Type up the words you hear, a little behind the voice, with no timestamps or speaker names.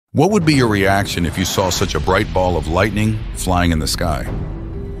What would be your reaction if you saw such a bright ball of lightning flying in the sky?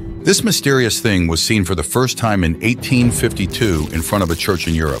 This mysterious thing was seen for the first time in 1852 in front of a church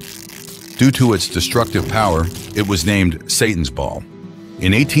in Europe. Due to its destructive power, it was named Satan's Ball.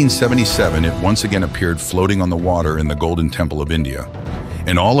 In 1877, it once again appeared floating on the water in the Golden Temple of India,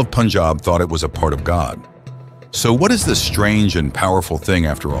 and all of Punjab thought it was a part of God. So what is this strange and powerful thing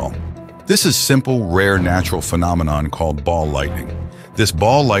after all? This is simple, rare natural phenomenon called ball lightning. This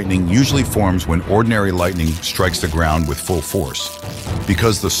ball lightning usually forms when ordinary lightning strikes the ground with full force.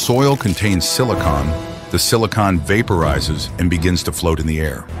 Because the soil contains silicon, the silicon vaporizes and begins to float in the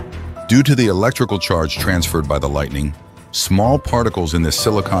air. Due to the electrical charge transferred by the lightning, small particles in this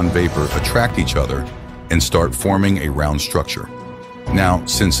silicon vapor attract each other and start forming a round structure. Now,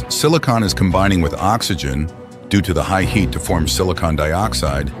 since silicon is combining with oxygen due to the high heat to form silicon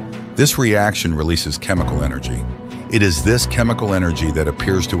dioxide, this reaction releases chemical energy. It is this chemical energy that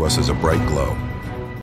appears to us as a bright glow.